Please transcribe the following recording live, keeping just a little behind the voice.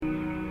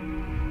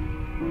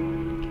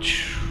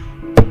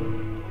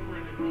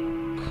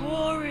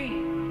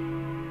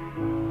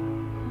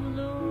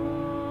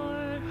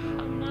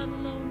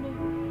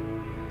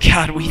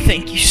God, we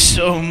thank you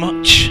so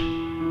much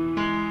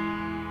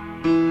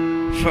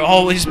for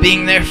always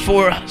being there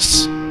for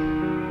us.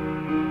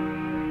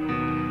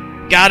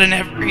 God, in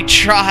every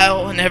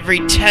trial and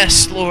every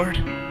test, Lord,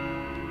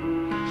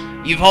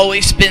 you've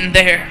always been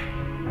there.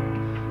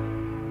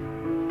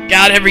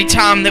 God, every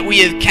time that we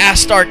have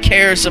cast our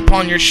cares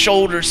upon your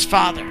shoulders,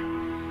 Father,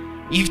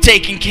 you've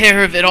taken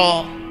care of it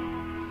all.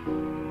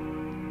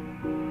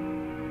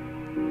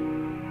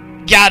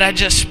 God, I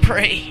just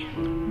pray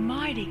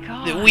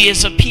that we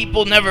as a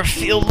people never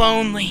feel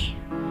lonely.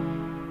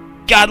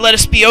 God, let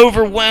us be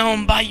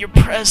overwhelmed by your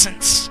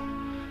presence.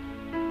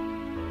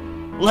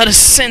 Let us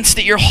sense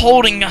that you're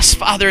holding us,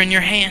 Father, in your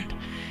hand.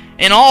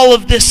 In all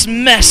of this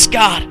mess,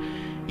 God,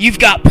 you've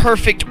got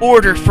perfect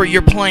order for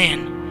your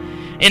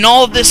plan. In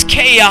all of this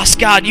chaos,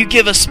 God, you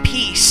give us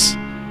peace.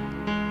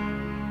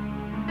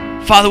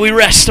 Father, we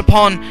rest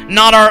upon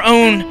not our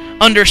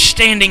own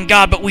understanding,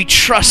 God, but we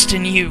trust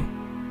in you.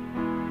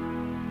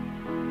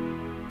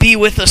 Be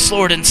with us,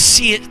 Lord, and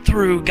see it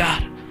through,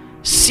 God.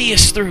 See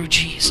us through,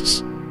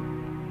 Jesus.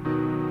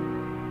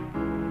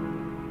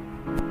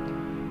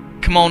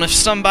 Come on, if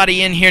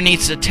somebody in here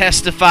needs to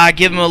testify,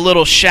 give them a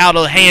little shout,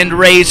 a hand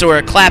raise, or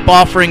a clap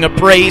offering of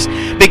praise,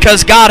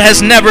 because God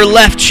has never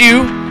left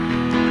you.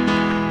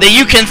 That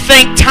you can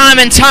think time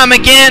and time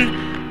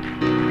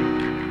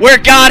again where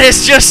God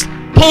has just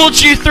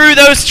pulled you through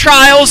those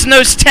trials and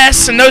those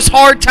tests and those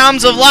hard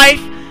times of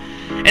life.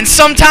 And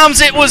sometimes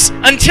it was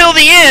until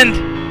the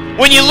end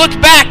when you looked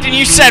back and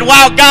you said,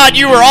 wow, God,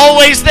 you were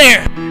always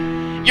there.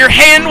 Your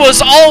hand was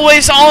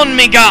always on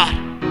me, God.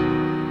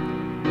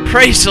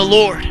 Praise the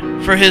Lord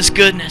for his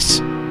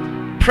goodness.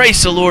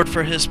 Praise the Lord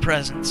for his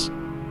presence.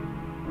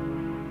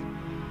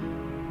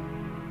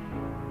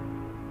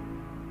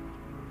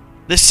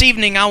 This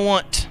evening I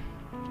want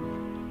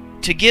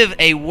to give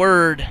a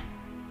word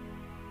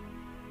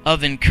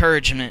of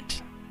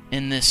encouragement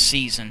in this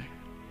season.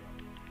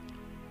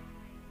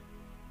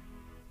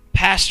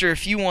 Pastor,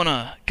 if you want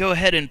to go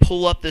ahead and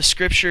pull up this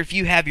scripture, if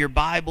you have your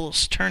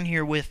Bibles, turn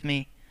here with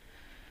me.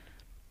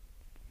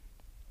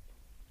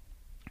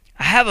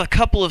 I have a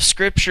couple of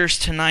scriptures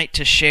tonight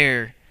to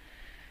share,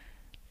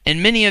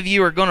 and many of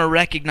you are going to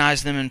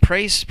recognize them, and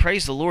praise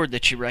the Lord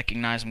that you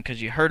recognize them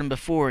because you heard them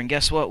before, and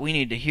guess what? We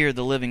need to hear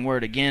the living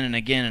word again and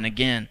again and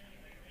again.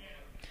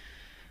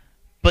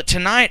 But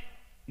tonight,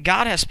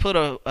 God has put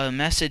a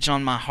message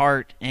on my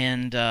heart,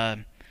 and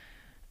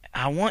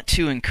I want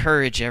to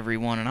encourage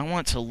everyone, and I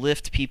want to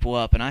lift people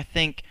up, and I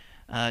think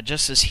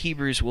just as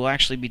Hebrews will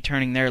actually be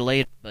turning there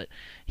later, but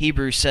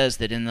Hebrews says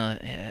that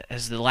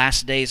as the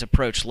last days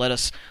approach, let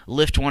us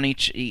lift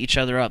each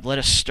other up. Let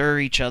us stir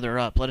each other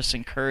up. Let us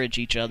encourage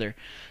each other.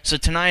 So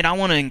tonight I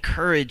want to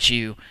encourage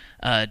you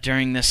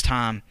during this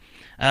time.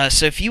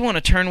 So if you want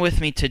to turn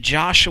with me to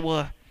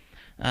Joshua,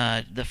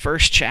 the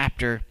first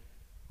chapter.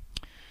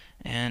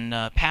 And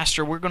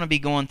Pastor, we're going to be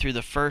going through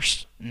the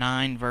first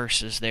 9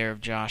 verses there of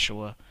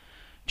Joshua.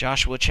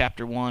 Joshua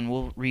chapter 1,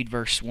 we'll read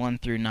verse 1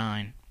 through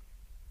 9.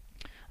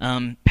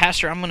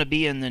 Pastor, I'm going to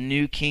be in the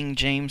New King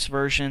James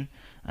Version,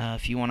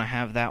 if you want to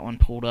have that one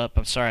pulled up.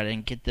 I'm sorry I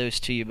didn't get those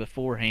to you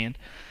beforehand.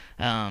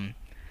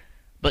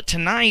 But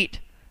tonight,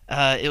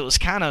 it was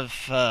kind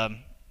of,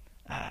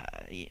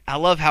 I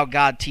love how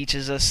God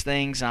teaches us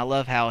things. I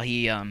love how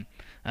he,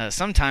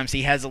 sometimes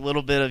he has a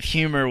little bit of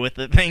humor with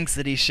the things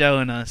that he's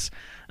showing us.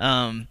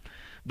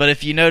 But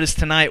if you notice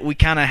tonight, we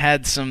kind of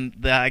had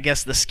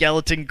the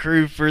skeleton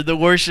crew for the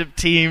worship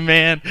team,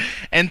 man.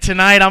 And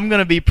tonight I'm going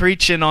to be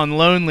preaching on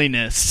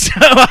loneliness. So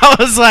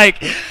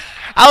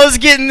I was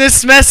getting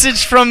this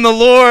message from the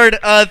Lord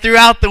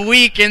throughout the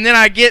week, and then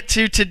I get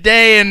to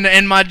today,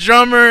 and my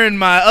drummer and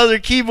my other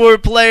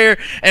keyboard player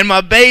and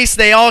my bass,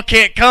 they all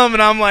can't come,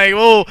 and I'm like,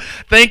 oh,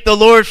 thank the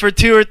Lord for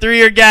 2 or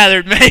 3 are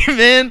gathered,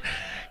 amen,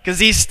 because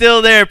he's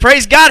still there.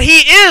 Praise God, he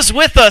is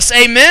with us,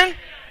 amen.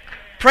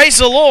 Praise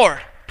the Lord.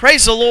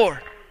 Praise the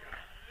Lord.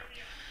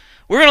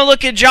 We're going to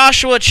look at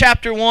Joshua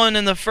chapter 1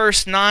 and the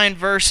first 9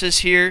 verses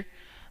here.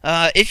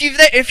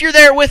 If you're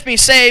there with me,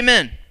 say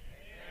amen.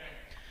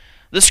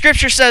 The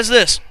scripture says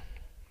this: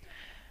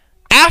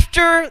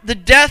 After the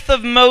death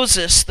of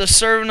Moses, the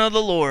servant of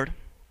the Lord,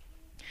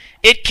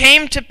 it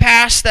came to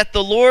pass that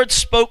the Lord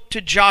spoke to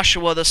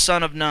Joshua the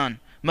son of Nun,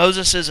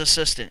 Moses'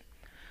 assistant,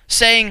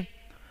 saying,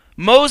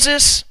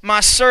 Moses, my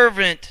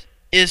servant,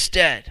 is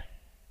dead.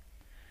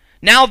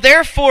 Now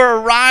therefore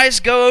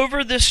arise, go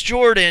over this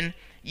Jordan,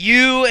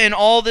 you and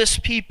all this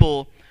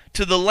people,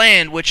 to the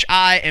land which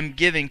I am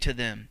giving to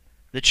them,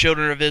 the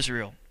children of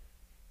Israel.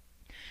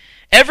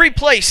 Every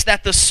place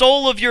that the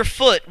sole of your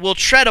foot will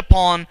tread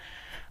upon,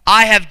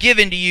 I have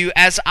given to you,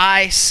 as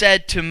I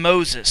said to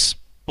Moses.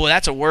 Boy,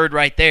 that's a word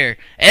right there.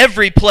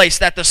 Every place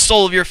that the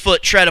sole of your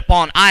foot tread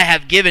upon, I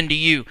have given to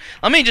you.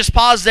 Let me just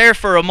pause there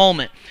for a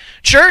moment.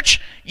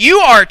 Church, you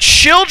are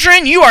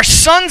children, you are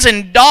sons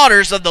and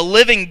daughters of the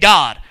living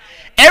God.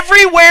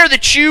 Everywhere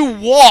that you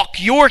walk,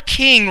 your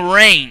King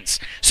reigns.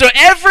 So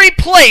every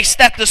place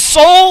that the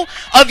sole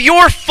of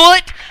your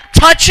foot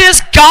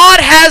touches,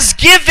 God has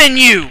given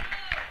you.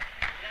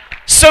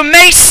 So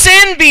may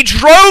sin be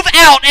drove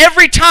out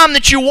every time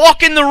that you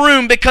walk in the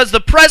room, because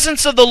the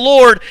presence of the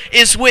Lord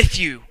is with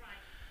you.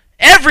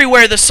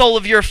 Everywhere the sole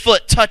of your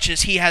foot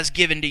touches, He has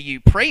given to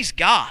you. Praise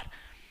God.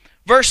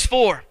 Verse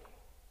 4.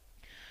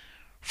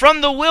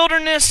 From the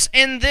wilderness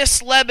in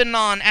this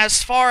Lebanon,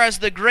 as far as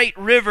the great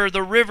river,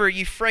 the river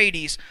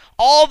Euphrates,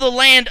 all the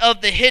land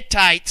of the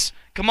Hittites.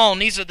 Come on,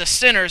 these are the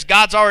sinners.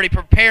 God's already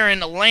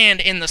preparing a land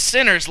in the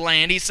sinner's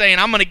land. He's saying,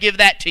 I'm going to give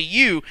that to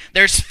you.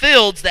 There's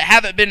fields that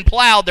haven't been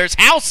plowed. There's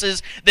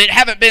houses that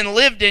haven't been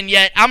lived in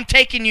yet. I'm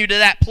taking you to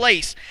that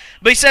place.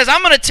 But He says,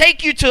 I'm going to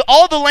take you to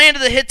all the land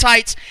of the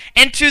Hittites,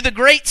 and to the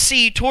great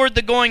sea toward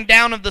the going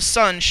down of the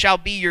sun shall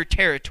be your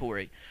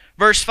territory.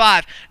 Verse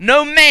 5,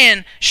 no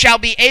man shall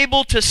be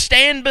able to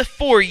stand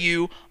before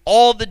you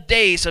all the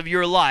days of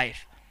your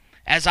life.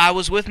 As I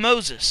was with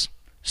Moses,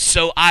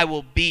 so I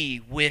will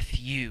be with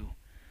you.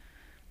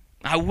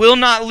 I will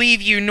not leave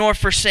you nor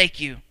forsake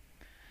you.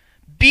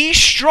 Be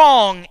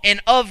strong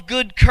and of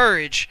good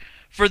courage,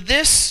 for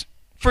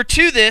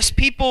to this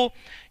people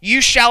you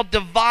shall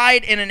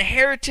divide an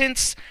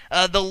inheritance,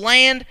 the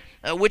land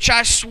which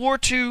I swore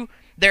to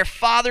their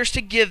fathers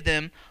to give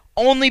them.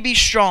 Only be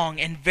strong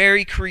and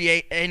very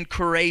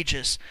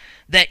courageous,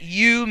 that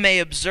you may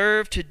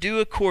observe to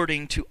do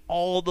according to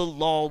all the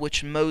law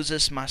which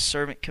Moses my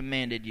servant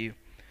commanded you.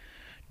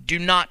 Do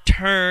not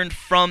turn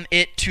from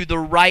it to the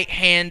right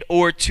hand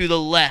or to the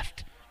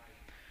left,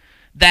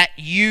 that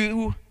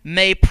you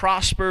may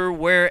prosper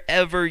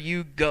wherever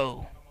you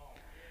go.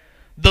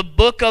 The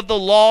book of the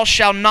law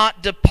shall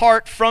not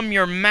depart from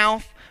your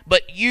mouth,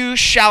 but you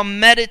shall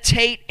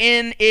meditate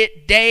in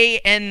it day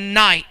and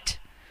night,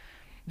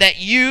 that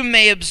you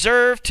may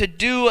observe to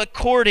do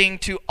according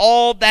to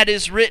all that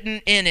is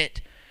written in it.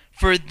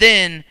 For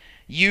then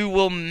you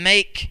will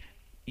make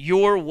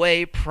your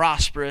way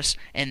prosperous,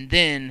 and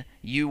then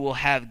you will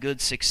have good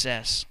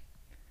success.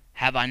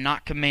 Have I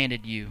not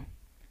commanded you?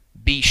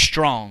 Be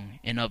strong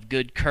and of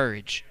good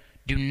courage.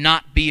 Do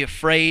not be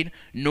afraid,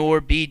 nor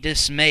be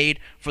dismayed,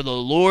 for the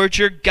Lord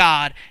your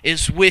God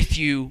is with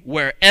you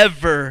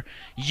wherever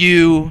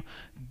you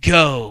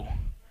go.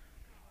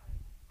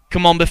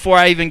 Come on, before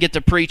I even get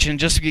to preaching,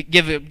 just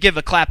give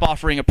a clap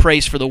offering of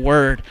praise for the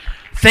Word.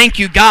 Thank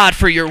you, God,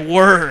 for your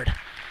Word.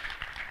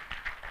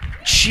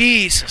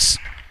 Jesus.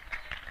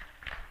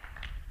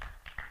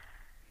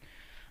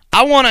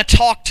 I want to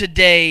talk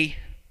today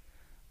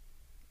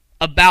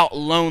about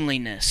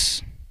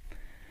loneliness.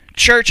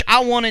 Church, I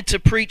wanted to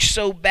preach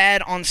so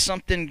bad on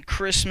something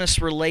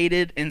Christmas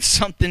related and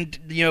something,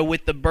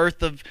 with the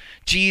birth of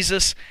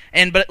Jesus.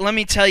 But let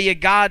me tell you,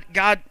 God,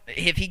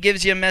 if He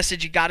gives you a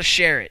message, you got to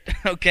share it,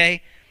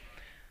 okay?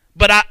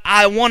 But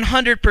I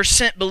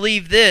 100%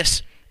 believe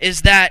this,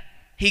 is that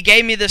He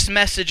gave me this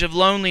message of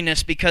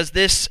loneliness because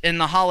this, in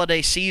the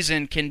holiday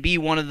season, can be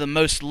one of the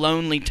most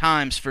lonely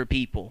times for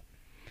people.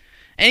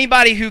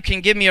 Anybody who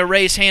can give me a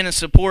raised hand of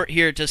support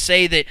here to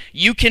say that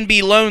you can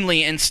be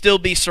lonely and still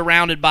be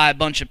surrounded by a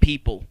bunch of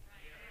people.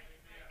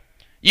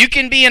 You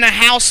can be in a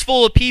house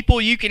full of people.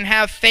 You can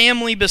have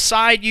family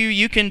beside you.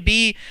 You can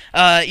be,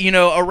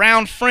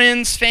 around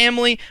friends,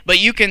 family, but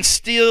you can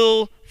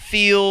still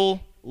feel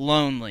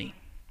lonely.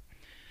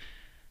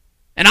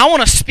 And I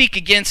want to speak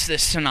against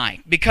this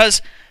tonight,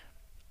 because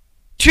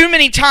too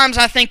many times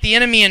I think the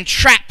enemy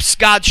entraps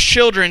God's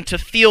children to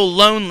feel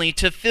lonely,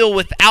 to feel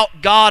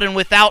without God and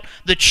without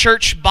the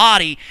church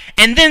body.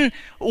 And then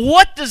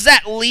what does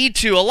that lead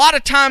to? A lot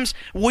of times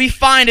we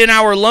find in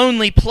our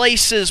lonely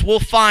places, we'll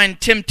find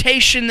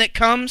temptation that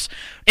comes.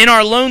 In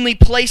our lonely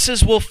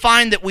places, we'll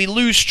find that we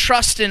lose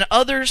trust in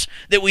others,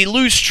 that we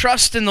lose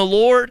trust in the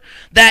Lord.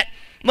 That,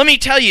 let me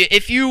tell you,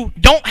 if you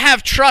don't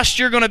have trust,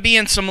 you're going to be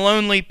in some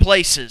lonely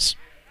places.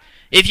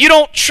 If you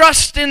don't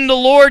trust in the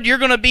Lord, you're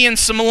going to be in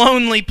some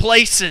lonely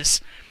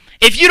places.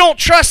 If you don't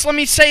trust, let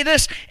me say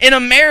this, in a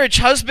marriage,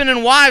 husband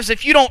and wives,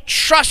 if you don't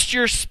trust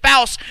your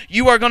spouse,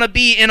 you are going to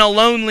be in a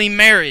lonely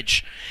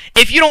marriage.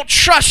 If you don't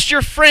trust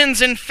your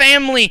friends and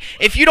family,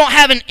 if you don't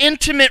have an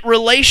intimate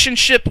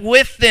relationship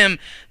with them,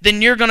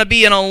 then you're going to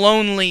be in a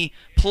lonely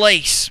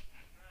place.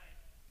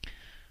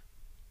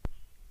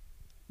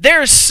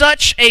 There is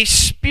such a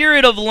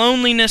spirit of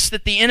loneliness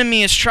that the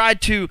enemy has tried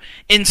to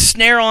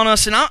ensnare on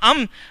us, and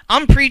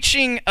I'm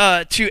preaching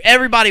to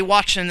everybody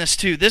watching this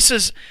too. This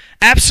is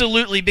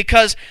absolutely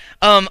because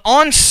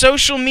on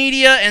social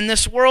media and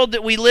this world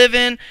that we live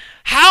in,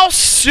 how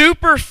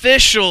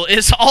superficial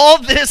is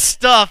all this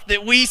stuff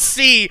that we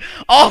see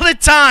all the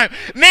time?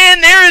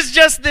 Man, there is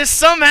just this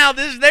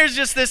there's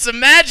just this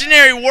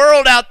imaginary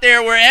world out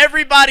there where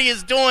everybody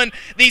is doing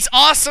these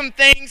awesome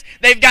things.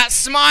 They've got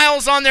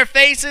smiles on their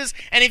faces,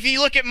 and if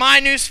you look at my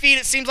news feed,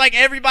 it seems like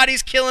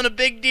everybody's killing a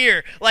big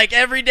deer like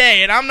every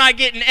day, and I'm not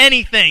getting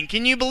anything.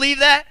 Can you believe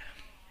that?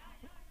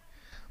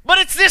 But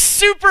it's this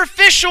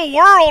superficial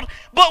world,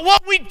 but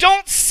what we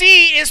don't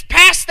see is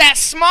past that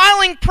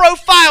smiling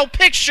profile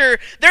picture,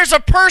 there's a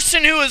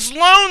person who is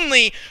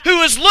lonely,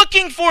 who is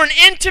looking for an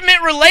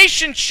intimate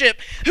relationship,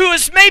 who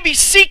is maybe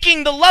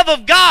seeking the love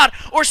of God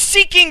or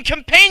seeking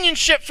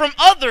companionship from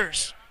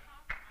others.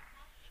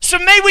 So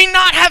may we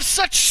not have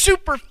such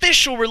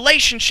superficial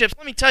relationships.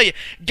 Let me tell you,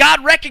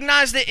 God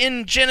recognized it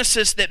in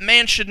Genesis that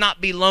man should not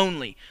be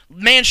lonely.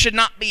 Man should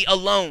not be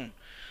alone.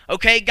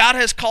 Okay, God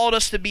has called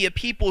us to be a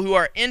people who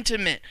are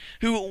intimate,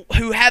 who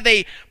have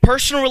a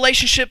personal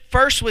relationship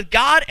first with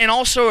God and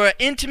also an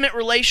intimate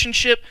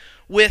relationship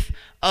with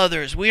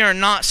others. We are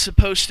not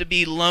supposed to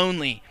be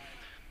lonely.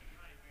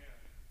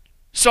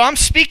 So I'm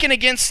speaking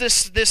against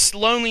this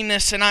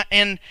loneliness,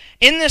 and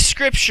in this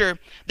scripture,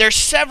 there's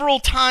several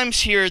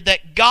times here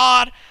that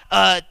God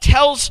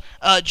tells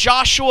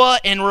Joshua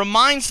and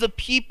reminds the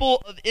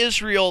people of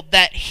Israel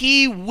that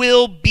He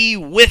will be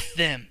with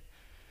them.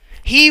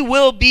 He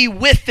will be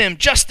with them,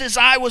 just as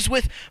I was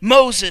with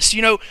Moses.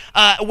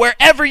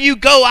 Wherever you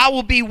go, I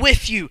will be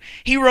with you.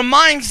 He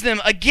reminds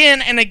them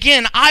again and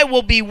again, I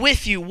will be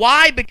with you.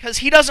 Why? Because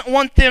He doesn't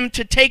want them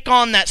to take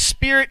on that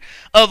spirit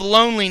of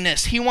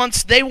loneliness. He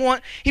wants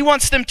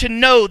them to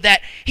know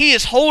that He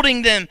is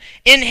holding them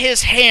in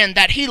His hand,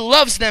 that He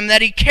loves them,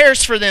 that He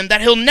cares for them,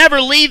 that He'll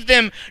never leave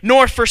them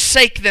nor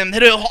forsake them,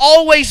 that He'll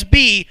always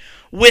be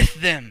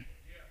with them.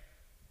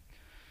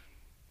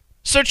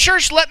 So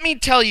church, let me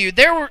tell you,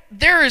 there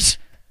is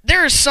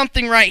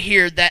something right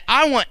here that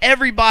I want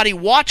everybody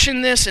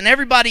watching this and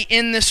everybody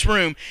in this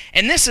room.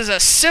 And this is a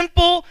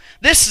simple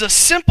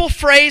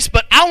phrase,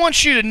 but I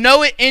want you to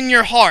know it in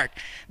your heart.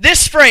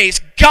 This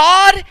phrase,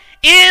 God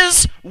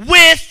is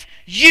with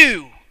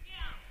you.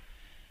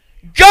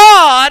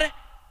 God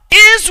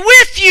is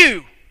with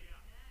you.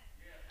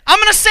 I'm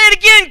going to say it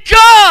again.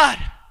 God,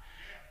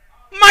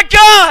 my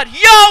God,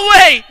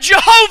 Yahweh,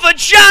 Jehovah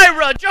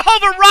Jireh,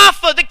 Jehovah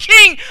Rapha, the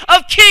King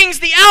of Kings,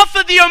 the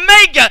Alpha, the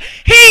Omega.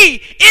 He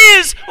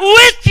is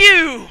with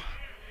you.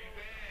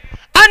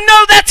 I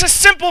know that's a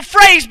simple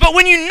phrase, but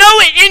when you know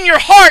it in your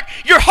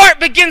heart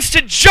begins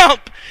to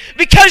jump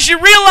because you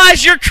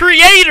realize your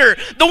Creator,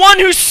 the one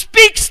who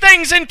speaks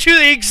things into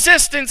the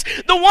existence,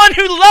 the one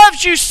who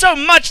loves you so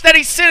much that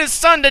He sent His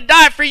Son to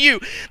die for you,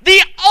 the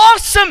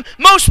awesome,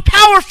 most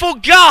powerful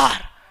God,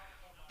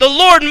 the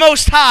Lord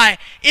Most High,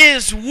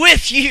 is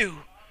with you.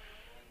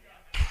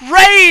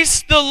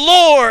 Praise the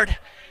Lord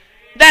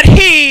that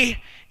He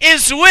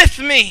is with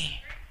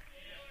me.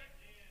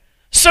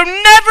 So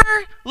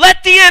never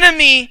let the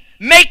enemy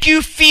make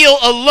you feel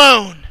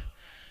alone.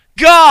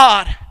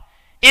 God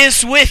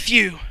is with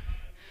you.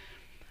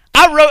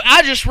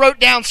 I just wrote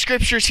down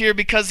scriptures here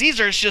because these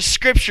are just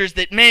scriptures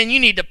that, man, you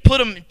need to put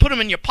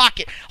them in your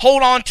pocket.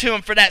 Hold on to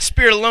them for that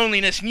spirit of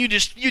loneliness. And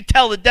you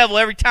tell the devil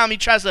every time he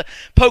tries to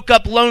poke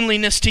up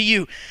loneliness to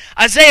you.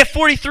 Isaiah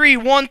 43,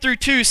 1 through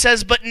 2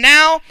 says, "But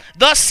now,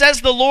 thus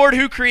says the Lord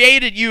who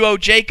created you, O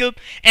Jacob,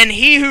 and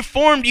He who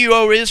formed you,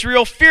 O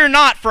Israel, fear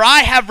not, for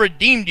I have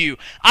redeemed you.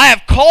 I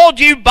have called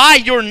you by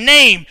your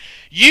name.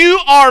 You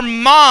are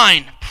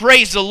mine."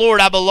 Praise the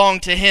Lord, I belong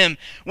to Him.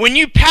 "When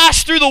you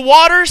pass through the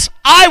waters,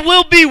 I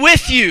will be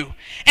with you.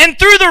 And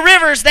through the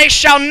rivers, they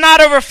shall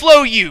not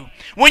overflow you.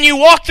 When you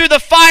walk through the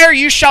fire,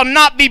 you shall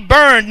not be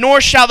burned,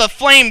 nor shall the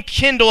flame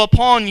kindle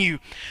upon you."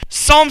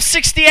 Psalm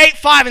 68,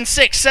 5 and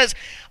 6 says,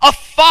 "A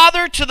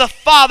father to the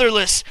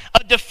fatherless,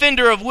 a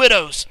defender of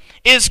widows,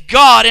 is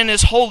God in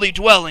His holy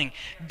dwelling.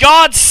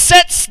 God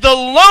sets the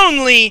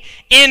lonely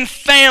in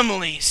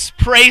families."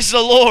 Praise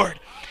the Lord.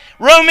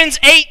 Romans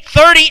 8,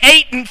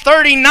 38 and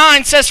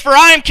 39 says, "For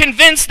I am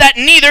convinced that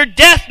neither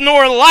death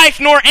nor life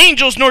nor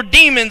angels nor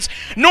demons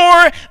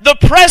nor the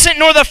present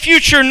nor the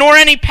future nor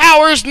any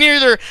powers,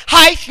 neither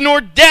height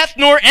nor depth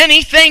nor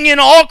anything in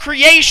all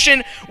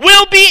creation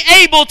will be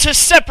able to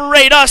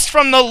separate us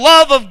from the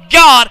love of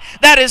God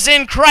that is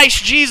in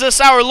Christ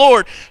Jesus our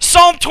Lord."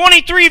 Psalm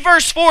 23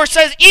 verse 4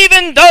 says,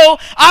 "Even though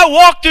I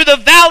walk through the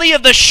valley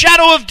of the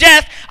shadow of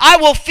death, I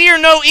will fear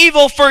no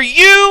evil, for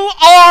you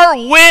are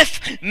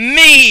with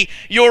me.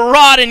 Your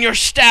rod and your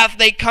staff,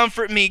 they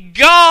comfort me."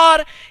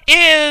 God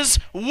is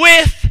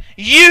with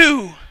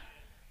you.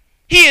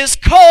 He has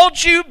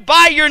called you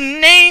by your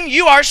name.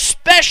 You are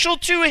special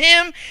to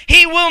Him.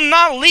 He will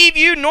not leave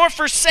you nor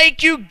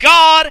forsake you.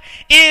 God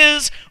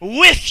is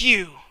with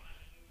you.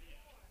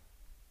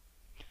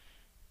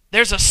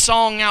 There's a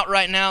song out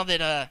right now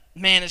that,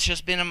 man, it's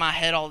just been in my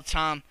head all the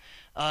time.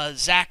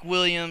 Zach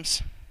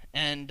Williams,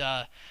 and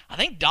I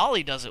think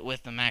Dolly does it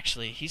with him,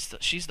 actually.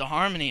 She's the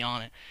harmony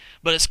on it.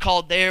 But it's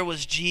called "There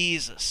Was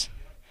Jesus."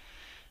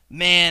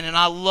 Man, and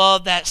I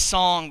love that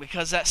song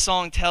because that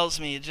song tells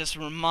me, it just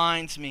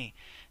reminds me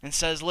and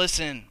says,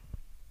 listen,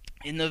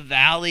 in the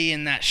valley,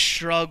 in that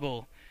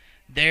struggle,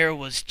 there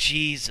was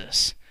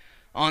Jesus.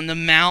 On the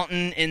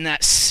mountain, in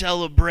that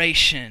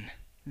celebration,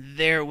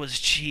 there was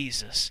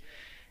Jesus.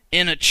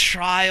 In a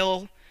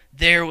trial,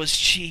 there was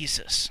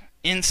Jesus.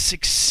 In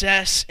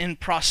success, in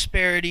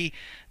prosperity,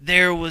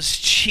 there was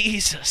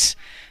Jesus.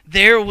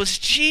 There was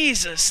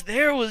Jesus.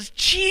 There was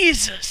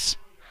Jesus.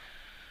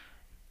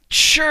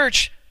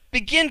 Church,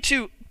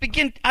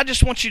 I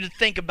just want you to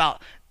think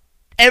about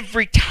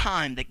every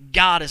time that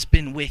God has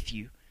been with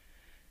you.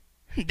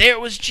 There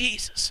was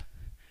Jesus.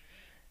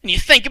 And you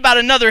think about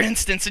another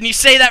instance and you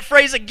say that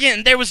phrase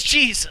again. There was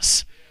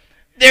Jesus.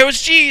 There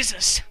was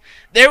Jesus.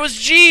 There was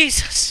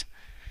Jesus.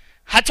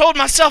 I told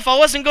myself I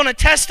wasn't going to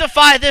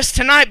testify this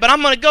tonight, but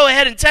I'm going to go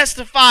ahead and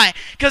testify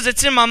because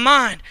it's in my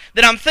mind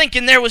that I'm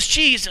thinking there was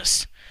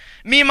Jesus.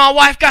 Me and my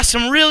wife got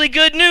some really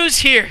good news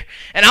here,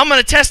 and I'm going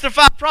to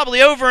testify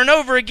probably over and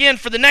over again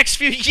for the next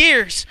few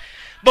years.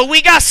 But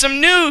we got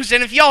some news,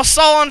 and if y'all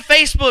saw on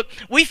Facebook,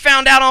 we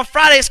found out on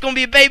Friday it's going to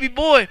be a baby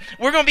boy.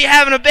 We're going to be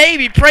having a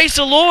baby. Praise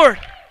the Lord.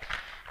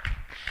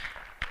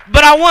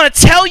 But I want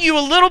to tell you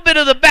a little bit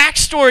of the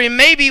backstory, and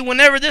maybe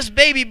whenever this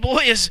baby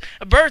boy is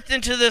birthed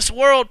into this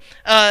world,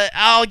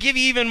 I'll give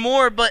you even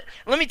more. But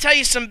let me tell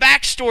you some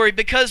backstory,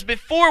 because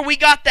before we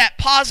got that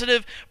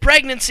positive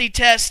pregnancy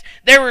test,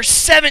 there were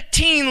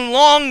 17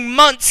 long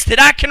months that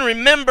I can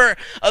remember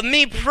of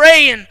me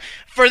praying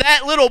for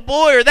that little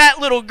boy or that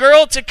little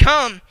girl to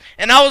come.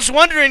 And I was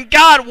wondering,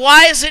 God,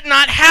 why is it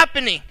not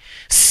happening?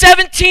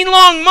 17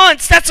 long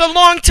months, that's a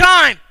long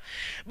time.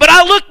 But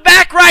I look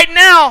back right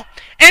now,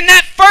 in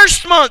that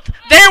first month,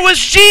 there was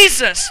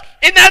Jesus.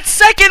 In that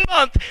second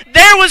month,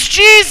 there was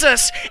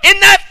Jesus. In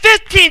that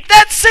 15th,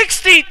 that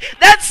 16th,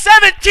 that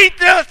 17th,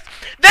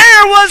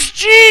 there was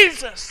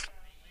Jesus.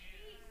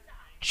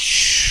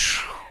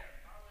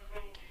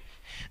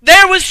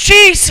 There was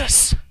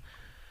Jesus.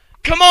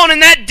 Come on, in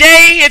that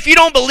day, if you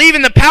don't believe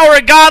in the power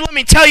of God, let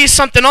me tell you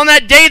something. On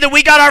that day that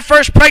we got our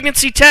first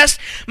pregnancy test,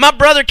 my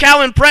brother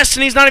Calvin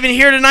Preston, he's not even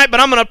here tonight, but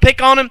I'm going to pick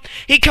on him.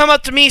 He come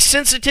up to me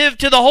sensitive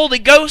to the Holy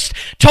Ghost,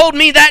 told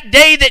me that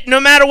day that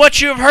no matter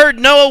what you have heard,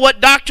 Noah,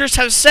 what doctors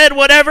have said,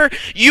 whatever,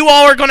 you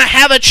all are going to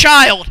have a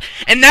child.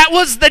 And that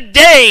was the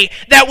day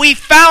that we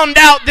found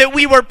out that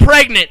we were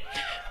pregnant.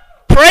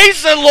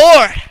 Praise the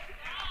Lord.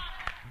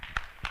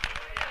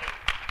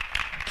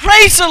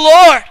 Praise the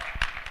Lord.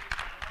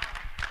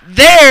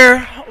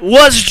 There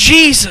was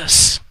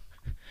Jesus.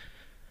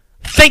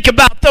 Think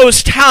about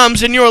those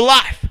times in your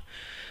life.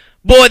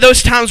 Boy,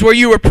 those times where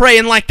you were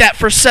praying like that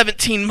for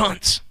 17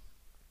 months.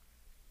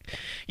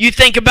 You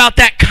think about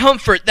that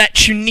comfort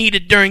that you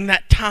needed during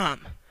that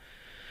time,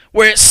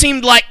 where it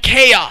seemed like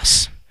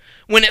chaos,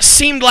 when it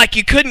seemed like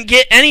you couldn't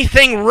get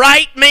anything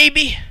right,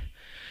 maybe.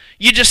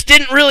 You just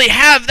didn't really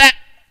have that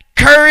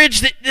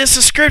courage that this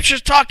scripture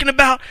is talking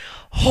about.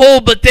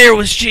 Oh, but there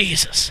was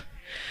Jesus.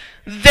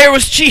 There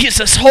was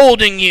Jesus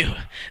holding you.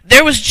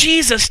 There was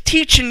Jesus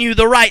teaching you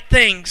the right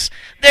things.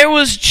 There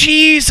was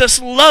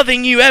Jesus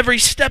loving you every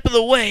step of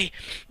the way.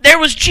 There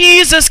was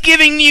Jesus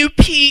giving you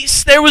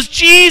peace. There was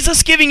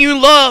Jesus giving you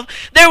love.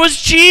 There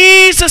was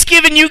Jesus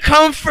giving you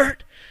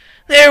comfort.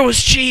 There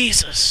was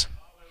Jesus.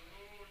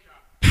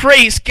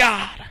 Praise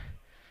God.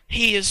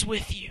 He is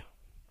with you.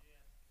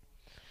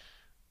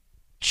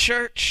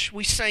 Church,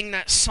 we sang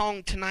that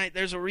song tonight.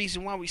 There's a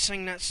reason why we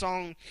sing that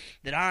song,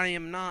 that I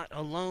am not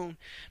alone,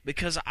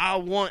 because I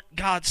want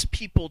God's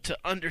people to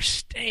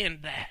understand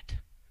that.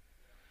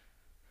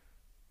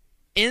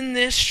 In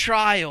this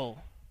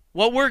trial,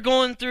 what we're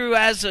going through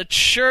as a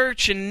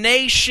church and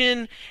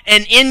nation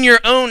and in your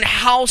own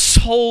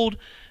household,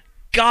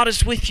 God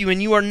is with you,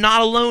 and you are not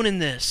alone in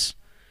this.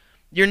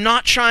 You're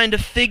not trying to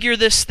figure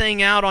this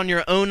thing out on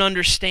your own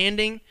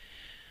understanding.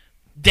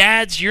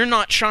 Dads, you're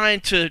not trying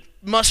to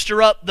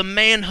muster up the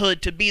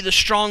manhood to be the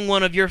strong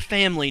one of your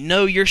family.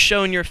 No, you're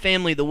showing your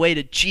family the way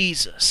to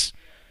Jesus.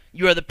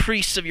 You are the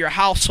priests of your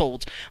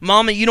households.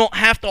 Mama, you don't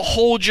have to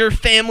hold your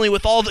family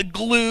with all the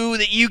glue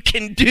that you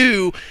can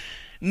do.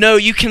 No,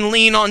 you can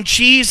lean on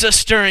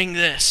Jesus during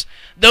this.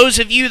 Those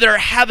of you that are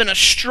having a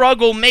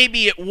struggle,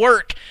 maybe at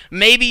work,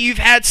 maybe you've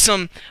had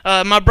some,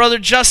 my brother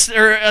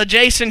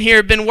Jason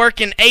here been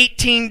working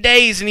 18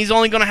 days and he's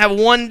only going to have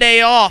 1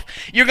 day off.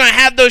 You're going to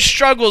have those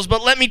struggles,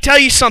 but let me tell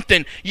you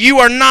something. You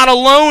are not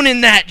alone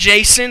in that,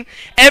 Jason.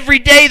 Every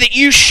day that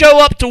you show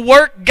up to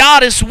work,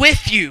 God is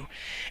with you.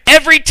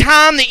 Every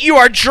time that you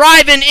are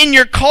driving in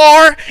your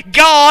car,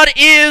 God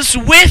is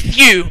with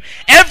you.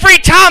 Every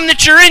time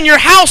that you're in your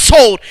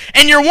household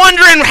and you're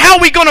wondering how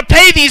we going to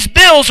pay these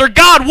bills, or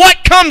God,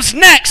 what comes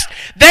next,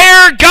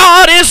 there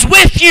God is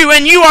with you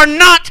and you are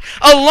not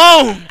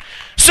alone.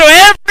 So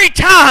every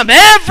time,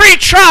 every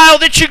trial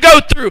that you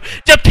go through,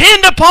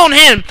 depend upon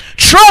Him.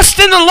 Trust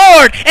in the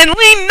Lord and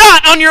lean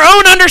not on your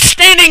own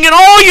understanding. In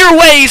all your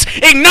ways,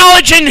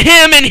 acknowledging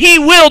Him, and He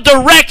will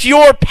direct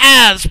your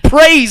paths.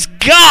 Praise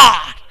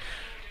God.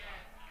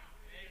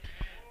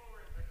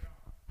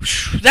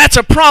 That's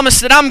a promise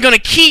that I'm going to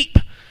keep.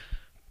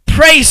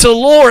 Praise the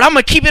Lord. I'm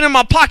going to keep it in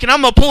my pocket.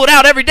 I'm going to pull it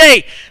out every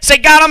day. Say,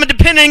 God, I'm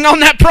depending on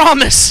that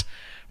promise.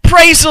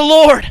 Praise the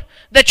Lord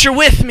that you're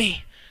with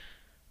me.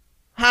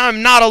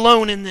 I'm not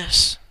alone in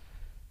this.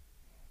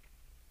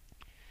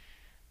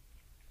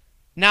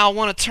 Now I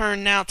want to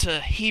turn now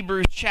to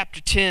Hebrews chapter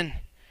 10.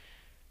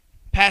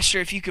 Pastor,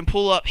 if you can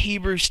pull up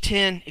Hebrews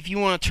 10, if you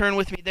want to turn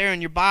with me there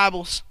in your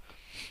Bibles.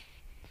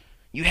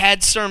 You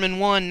had Sermon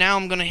 1, now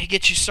I'm going to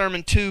get you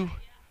Sermon 2.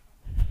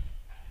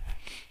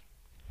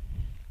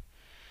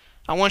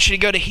 I want you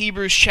to go to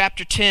Hebrews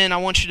chapter 10. I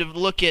want you to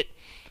look at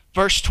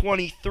verse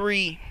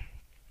 23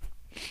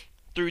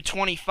 through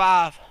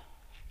 25.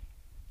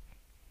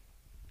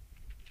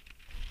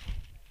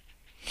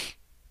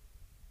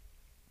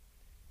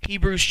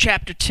 Hebrews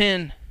chapter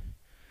 10,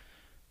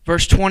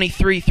 verse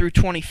 23 through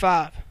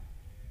 25.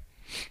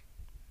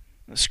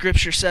 The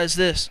scripture says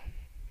this: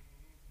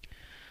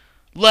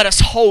 "Let us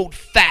hold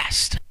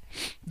fast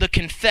the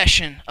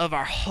confession of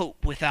our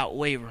hope without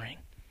wavering.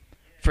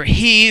 For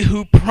he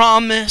who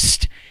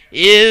promised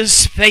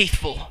is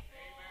faithful.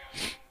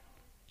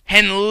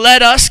 And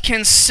let us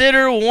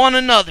consider one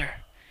another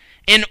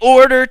in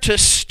order to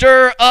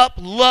stir up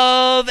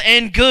love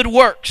and good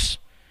works,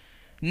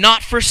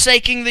 not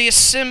forsaking the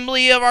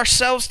assembly of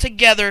ourselves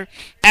together,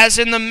 as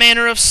in the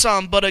manner of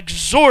some, but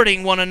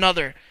exhorting one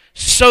another,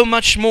 so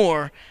much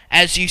more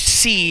as you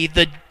see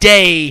the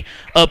day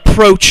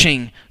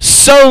approaching."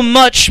 So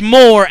much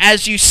more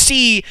as you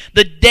see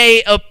the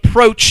day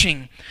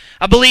approaching.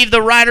 I believe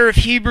the writer of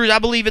Hebrews, I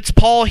believe it's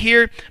Paul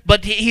here,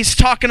 but he's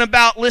talking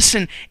about,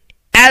 listen,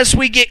 as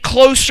we get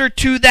closer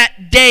to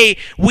that day,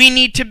 we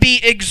need to be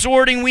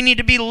exhorting, we need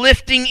to be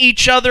lifting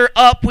each other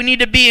up, we need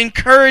to be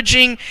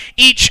encouraging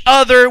each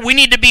other, we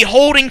need to be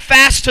holding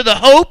fast to the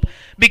hope,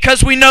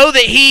 because we know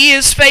that He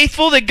is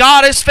faithful, that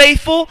God is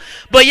faithful,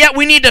 but yet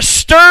we need to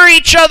stir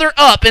each other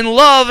up in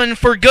love and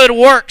for good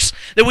works,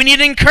 that we need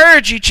to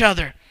encourage each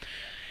other.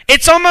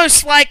 It's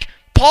almost like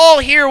Paul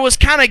here was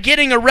kind of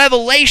getting a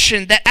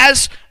revelation that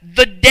as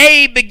the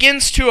day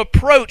begins to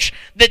approach,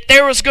 that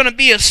there was going to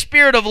be a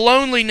spirit of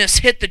loneliness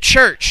hit the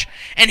church.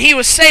 And he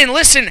was saying,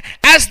 listen,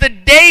 as the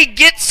day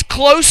gets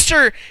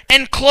closer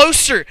and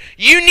closer,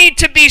 you need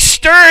to be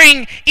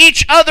stirring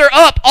each other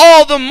up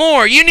all the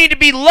more. You need to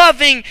be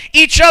loving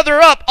each other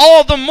up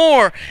all the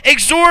more,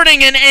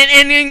 exhorting and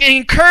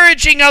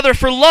encouraging other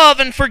for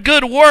love and for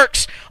good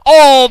works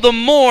all the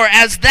more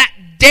as that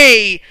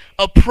day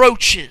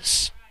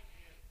approaches.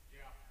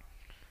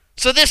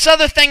 So this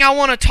other thing I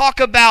want to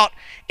talk about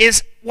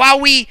is, while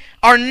we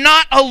are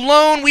not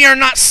alone, we are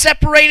not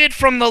separated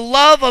from the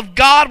love of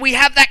God, we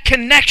have that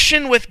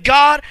connection with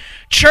God.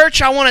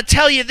 Church, I want to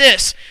tell you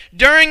this.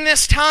 During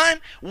this time,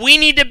 we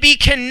need to be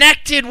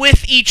connected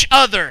with each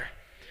other.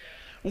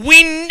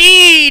 We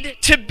need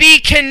to be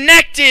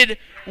connected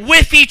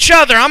with each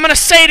other. I'm going to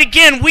say it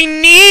again. We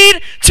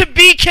need to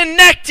be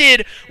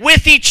connected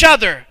with each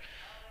other.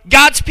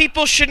 God's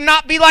people should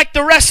not be like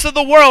the rest of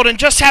the world and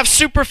just have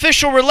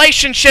superficial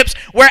relationships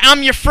where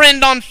I'm your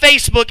friend on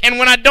Facebook and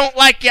when I don't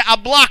like you, I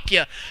block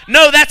you.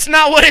 No, that's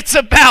not what it's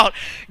about.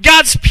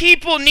 God's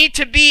people need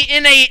to be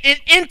in an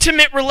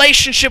intimate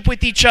relationship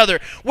with each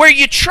other where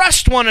you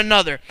trust one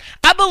another.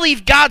 I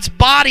believe God's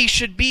body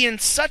should be in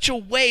such a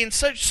way and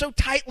so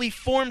tightly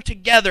formed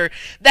together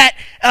that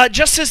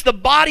just as the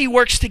body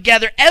works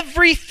together,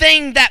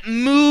 everything that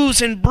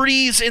moves and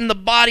breathes in the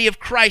body of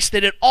Christ,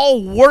 that it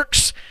all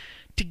works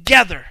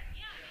together.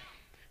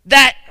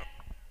 That,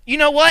 you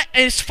know what,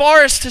 as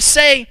far as to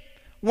say,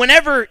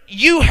 whenever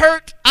you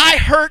hurt, I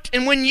hurt,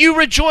 and when you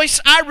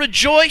rejoice, I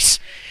rejoice.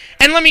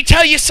 And let me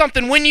tell you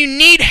something, when you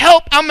need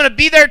help, I'm going to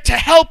be there to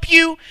help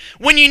you.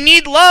 When you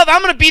need love,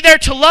 I'm going to be there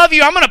to love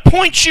you. I'm going to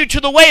point you to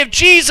the way of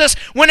Jesus.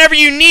 Whenever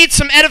you need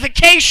some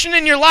edification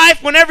in your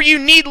life, whenever you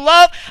need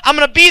love, I'm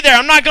going to be there.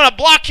 I'm not going to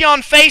block you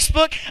on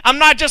Facebook. I'm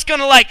not just going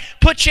to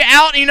put you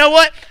out. You know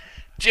what?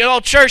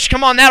 Oh, church,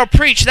 come on, that'll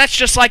preach. That's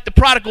just like the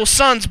prodigal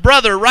son's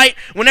brother, right?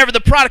 Whenever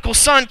the prodigal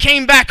son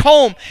came back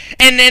home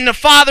and the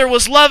father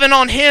was loving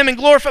on him and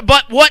glorified.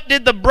 But what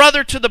did the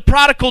brother to the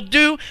prodigal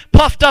do?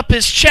 Puffed up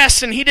his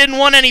chest, and he didn't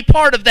want any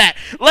part of that.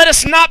 Let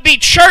us not be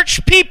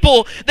church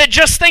people that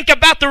just think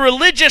about the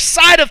religious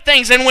side of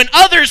things. And when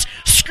others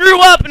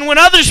screw up and when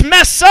others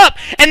mess up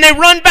and they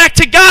run back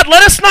to God,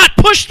 let us not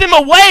push them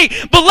away,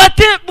 but let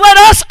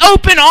us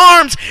open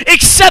arms,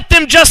 accept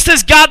them just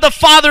as God the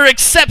Father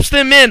accepts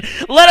them in.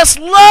 Let us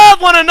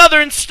love one another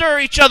and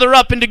stir each other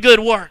up into good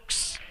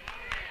works.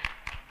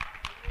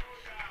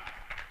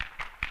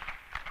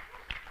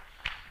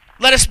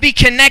 Let us be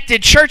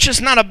connected. Church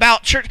is not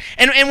about church.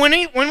 And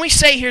when we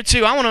say here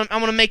too, I want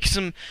to make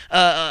some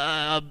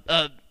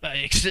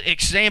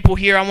example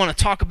here. I want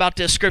to talk about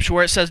this scripture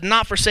where it says,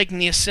 "Not forsaking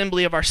the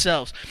assembly of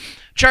ourselves."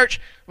 Church,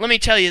 let me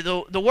tell you,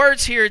 the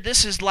words here,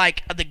 this is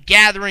like the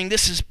gathering.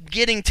 This is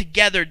getting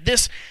together.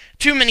 This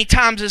too many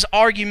times is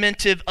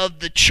argumentative of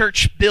the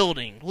church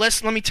building.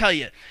 Let me tell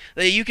you,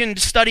 you can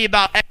study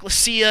about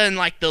ecclesia and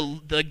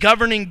the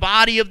governing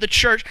body of the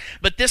church,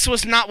 but this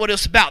was not what it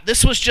was about.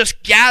 This was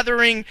just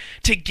gathering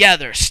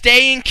together,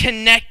 staying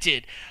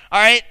connected. All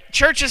right?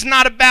 Church is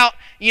not about,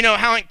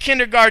 how in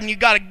kindergarten you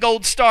got a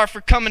gold star for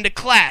coming to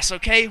class,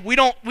 okay? We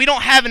don't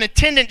have an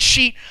attendance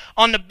sheet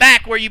on the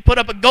back where you put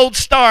up a gold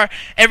star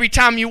every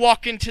time you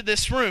walk into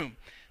this room.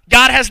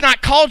 God has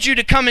not called you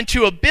to come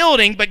into a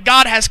building, but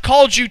God has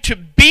called you to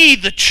be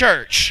the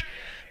church.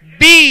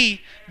 Be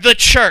the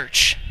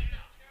church.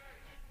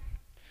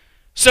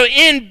 So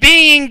in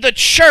being the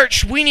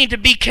church, we need to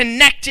be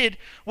connected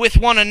with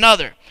one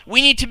another.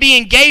 We need to be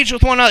engaged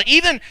with one another.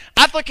 Even,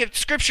 I look at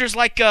scriptures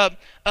like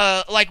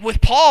like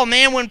with Paul,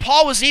 man, when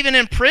Paul was even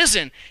in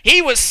prison,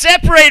 he was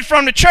separated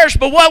from the church,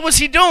 but what was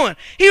he doing?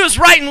 He was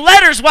writing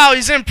letters while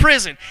he's in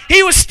prison.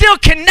 He was still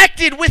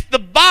connected with the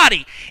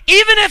body.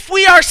 Even if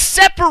we are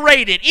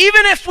separated,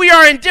 even if we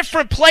are in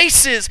different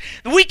places,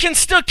 we can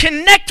still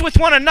connect with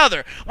one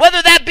another.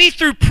 Whether that be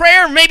through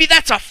prayer, maybe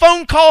that's a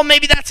phone call,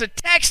 maybe that's a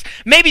text,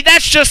 maybe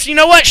that's just,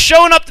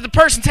 showing up to the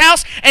person's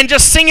house and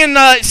just singing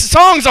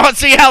songs on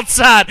the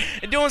outside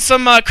and doing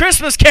some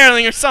Christmas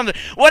caroling or something.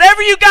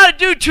 Whatever you got to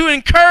do to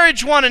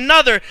encourage one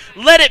another,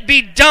 let it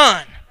be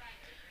done.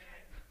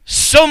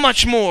 So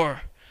much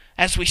more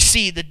as we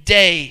see the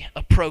day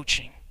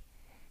approaching.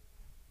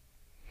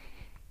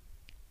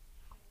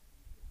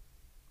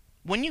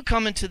 When you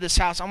come into this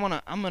house, I'm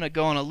gonna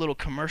go on a little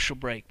commercial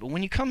break. But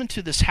when you come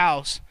into this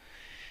house,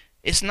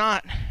 it's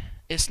not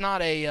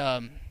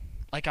a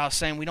like I was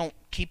saying, we don't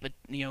keep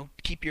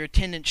your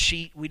attendance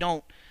sheet. We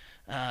don't.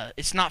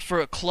 It's not for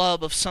a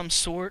club of some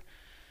sort.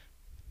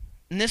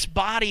 In this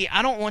body,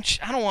 I don't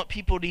want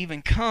people to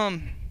even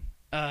come,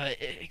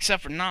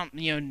 except for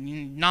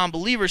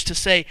non-believers, to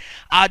say,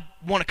 I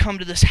want to come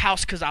to this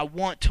house because I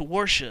want to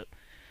worship.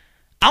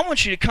 I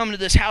want you to come to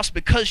this house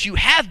because you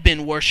have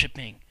been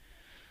worshiping.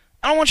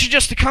 I don't want you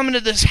just to come into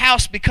this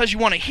house because you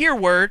want to hear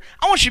word.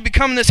 I want you to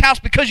come in this house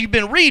because you've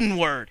been reading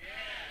word.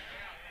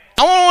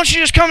 I don't want you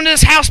to just come into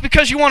this house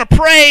because you want to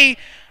pray.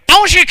 I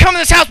want you to come to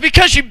this house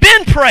because you've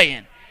been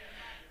praying.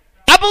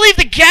 I believe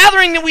the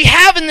gathering that we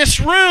have in this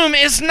room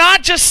is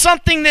not just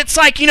something that's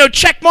like,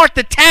 check mark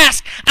the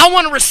task. I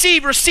want to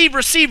receive.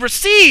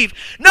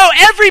 No,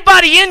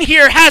 everybody in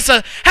here has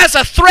a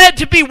thread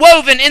to be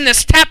woven in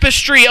this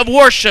tapestry of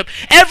worship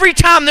every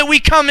time that we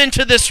come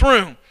into this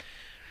room.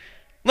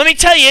 Let me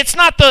tell you, it's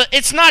not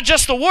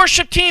just the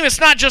worship team, it's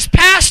not just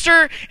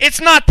pastor,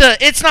 it's not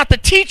the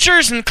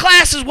teachers and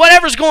classes,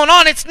 whatever's going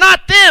on, it's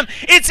not them.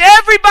 It's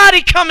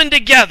everybody coming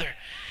together.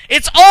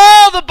 It's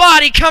all the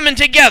body coming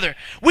together.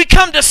 We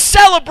come to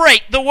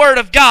celebrate the Word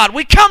of God.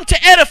 We come to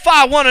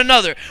edify one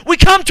another. We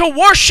come to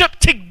worship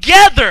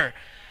together.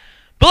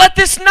 But let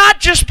this not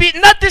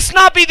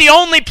be the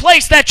only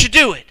place that you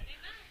do it.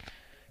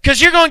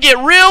 Because you're going to get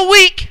real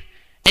weak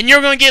and you're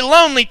going to get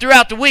lonely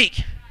throughout the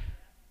week.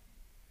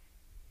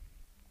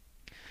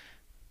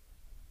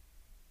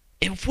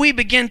 If we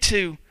begin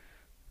to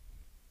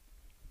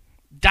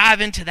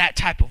dive into that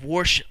type of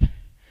worship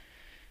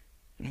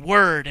and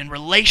word and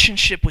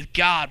relationship with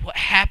God, what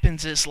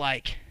happens is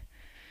like,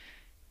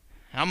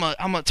 I'm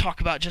gonna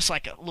talk about just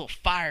like a little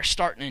fire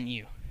starting in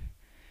you.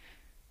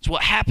 So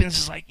what happens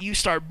is like you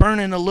start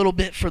burning a little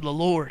bit for the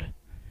Lord.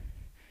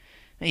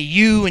 And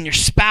you and your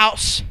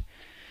spouse,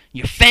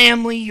 your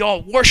family, you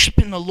all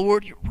worshiping the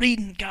Lord, you're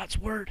reading God's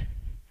word.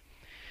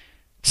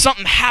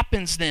 Something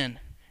happens then.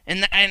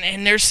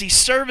 And there's these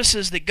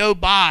services that go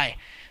by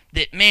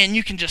that, man,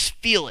 you can just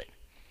feel it.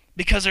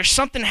 Because there's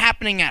something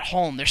happening at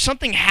home. There's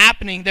something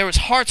happening. There was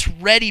hearts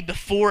ready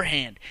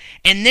beforehand.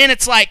 And then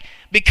it's like,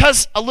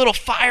 because a little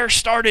fire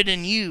started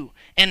in you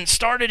and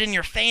started in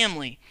your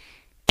family,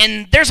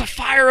 and there's a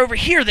fire over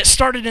here that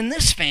started in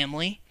this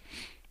family,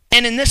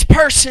 and in this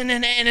person,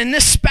 and in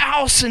this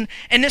spouse, and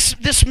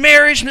this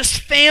marriage, and this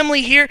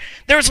family here,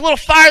 there was a little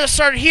fire that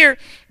started here.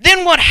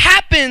 Then what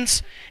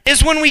happens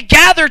is when we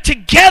gather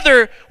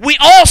together, we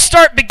all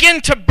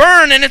begin to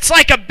burn, and it's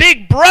like a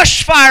big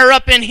brush fire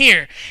up in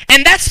here.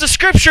 And that's the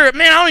scripture.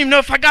 Man, I don't even know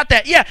if I got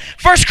that. Yeah,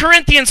 1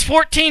 Corinthians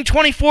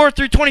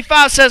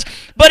 14:24-25 says,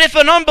 "But if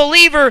an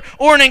unbeliever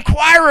or an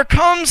inquirer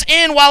comes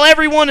in while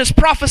everyone is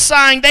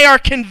prophesying, they are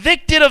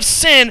convicted of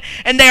sin,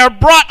 and they are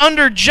brought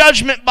under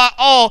judgment by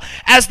all,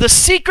 as the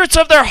secrets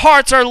of their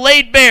hearts are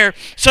laid bare.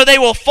 So they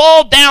will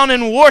fall down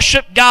and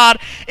worship God,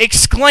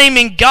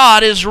 exclaiming,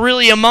 'God is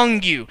really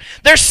among you.'"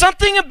 There's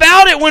something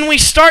about it when we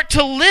start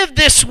to live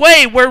this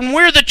way, where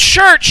we're the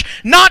church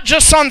not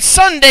just on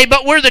Sunday,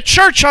 but we're the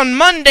church on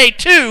Monday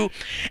too,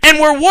 and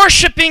we're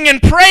worshiping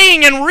and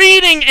praying and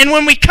reading, and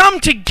when we come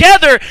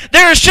together,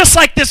 there is just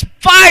like this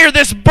fire,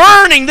 this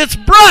burning, this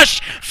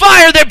brush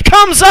fire that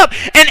comes up,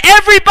 and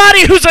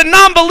everybody who's a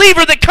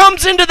non-believer that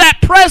comes into that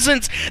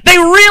presence, they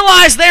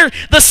realize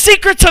the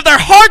secrets of their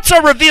hearts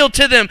are revealed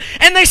to them,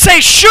 and they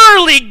say,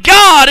 "Surely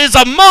God is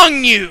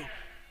among you."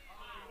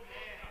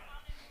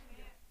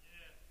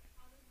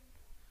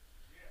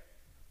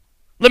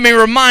 Let me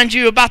remind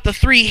you about the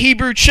 3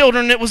 Hebrew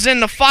children that was in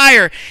the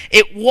fire.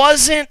 It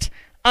wasn't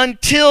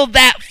until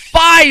that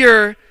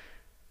fire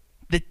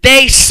that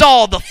they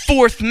saw the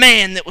 4th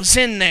man that was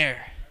in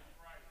there.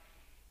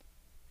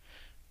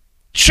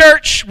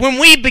 Church, when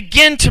we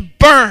begin to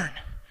burn,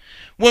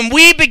 when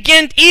we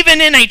begin, even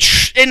in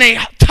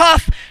a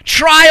tough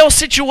trial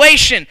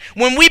situation,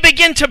 when we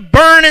begin to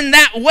burn in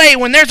that way,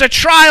 when there's a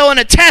trial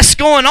and a test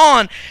going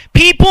on,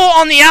 people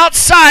on the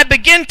outside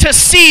begin to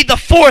see the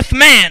 4th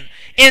man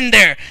in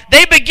there.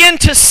 They begin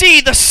to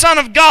see the Son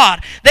of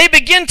God. They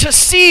begin to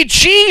see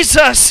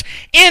Jesus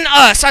in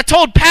us. I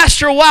told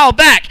Pastor a while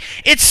back,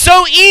 it's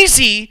so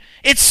easy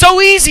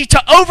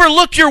to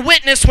overlook your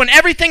witness when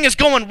everything is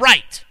going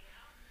right.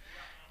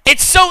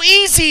 It's so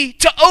easy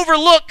to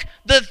overlook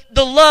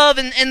the love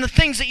and the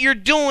things that you're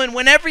doing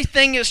when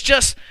everything is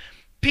just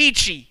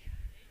peachy.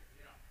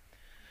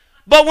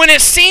 But when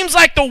it seems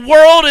like the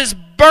world is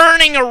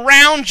burning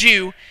around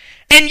you,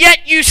 and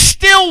yet you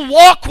still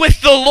walk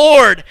with the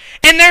Lord,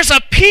 and there's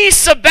a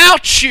peace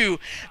about you,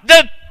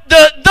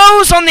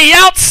 those on the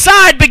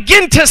outside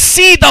begin to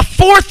see the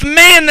fourth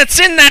man that's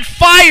in that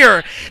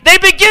fire. They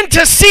begin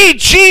to see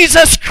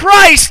Jesus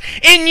Christ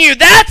in you.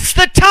 That's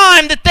the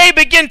time that they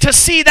begin to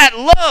see that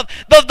love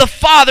of the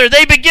Father.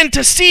 They begin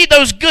to see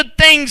those good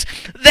things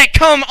that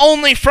come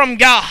only from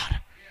God.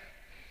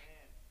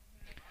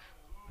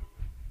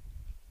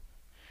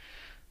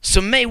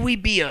 So may we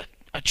be a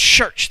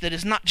church that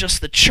is not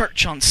just the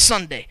church on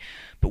Sunday,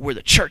 but we're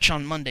the church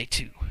on Monday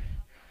too.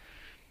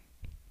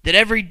 That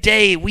every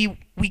day we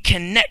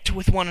connect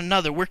with one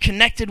another. We're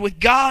connected with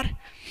God,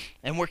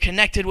 and we're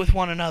connected with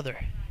one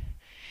another.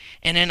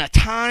 And in a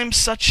time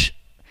such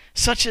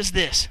as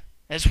this,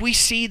 as we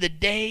see the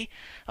day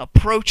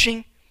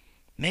approaching,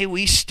 may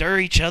we stir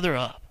each other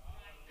up,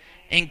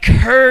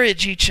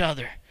 encourage each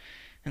other,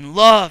 and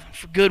love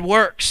for good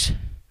works.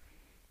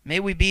 May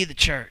we be the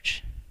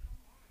church.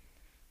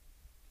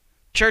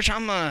 Church,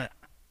 I'm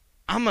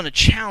gonna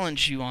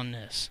challenge you on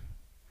this.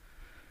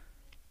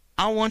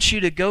 I want you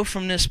to go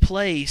from this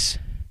place,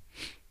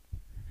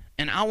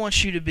 and I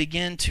want you to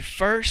begin to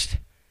first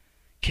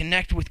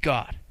connect with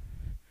God.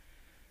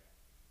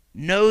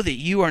 Know that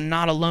you are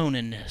not alone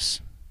in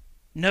this.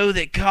 Know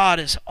that God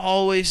is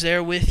always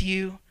there with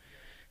you.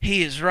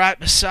 He is right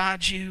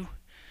beside you.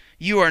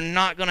 You are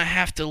not going to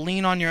have to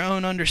lean on your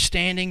own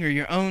understanding or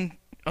your own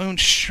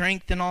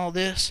strength in all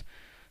this.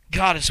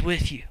 God is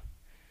with you.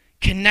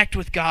 Connect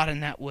with God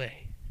in that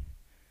way.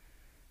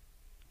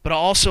 But I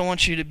also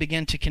want you to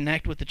begin to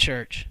connect with the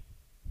church.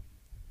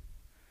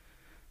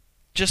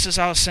 Just as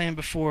I was saying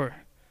before,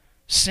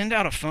 send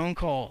out a phone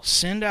call.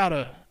 Send out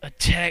a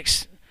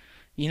text.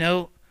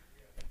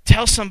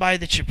 Tell somebody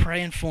that you're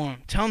praying for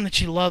them. Tell them that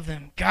you love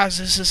them. Guys,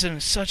 this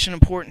is such an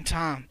important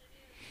time.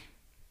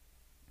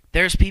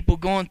 There's people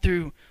going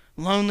through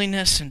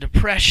loneliness and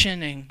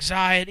depression and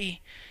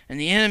anxiety, and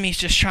the enemy's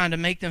just trying to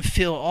make them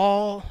feel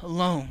all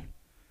alone.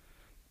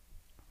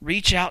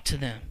 Reach out to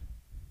them.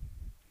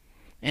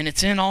 And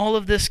it's in all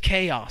of this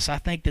chaos, I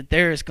think that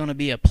there is going to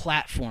be a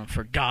platform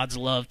for God's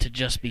love to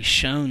just be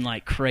shown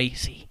like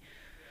crazy.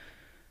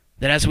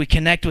 That as we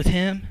connect with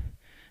Him,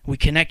 we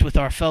connect with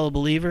our fellow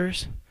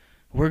believers,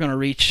 we're going to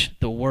reach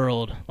the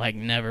world like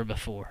never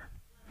before.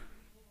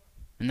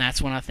 And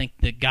that's when I think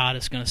that God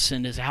is going to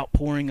send His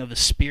outpouring of His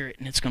Spirit,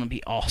 and it's going to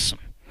be awesome.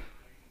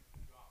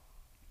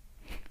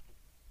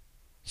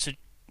 So,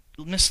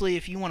 Miss Lee,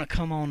 if you want to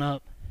come on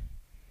up,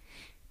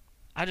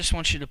 I just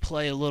want you to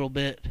play a little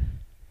bit.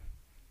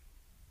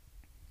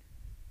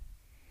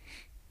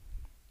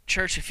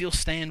 Church, if you'll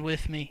stand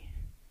with me.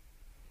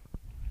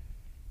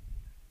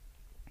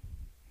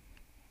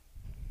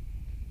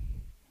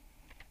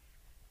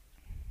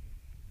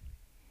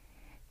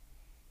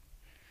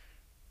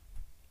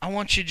 I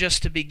want you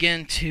just to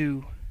begin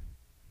to,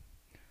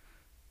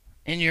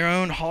 in your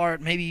own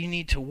heart, maybe you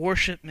need to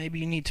worship, maybe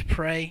you need to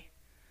pray.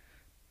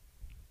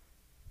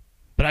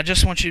 But I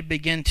just want you to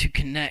begin to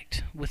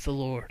connect with the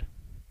Lord.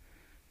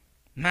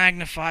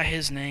 Magnify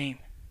His name.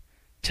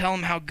 Tell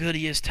Him how good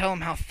He is. Tell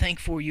Him how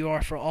thankful you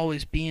are for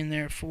always being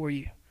there for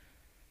you.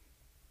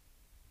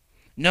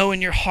 Know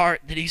in your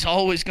heart that He's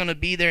always going to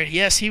be there.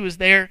 Yes, He was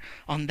there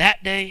on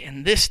that day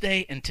and this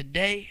day and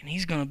today, and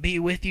He's going to be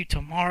with you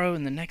tomorrow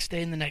and the next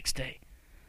day and the next day.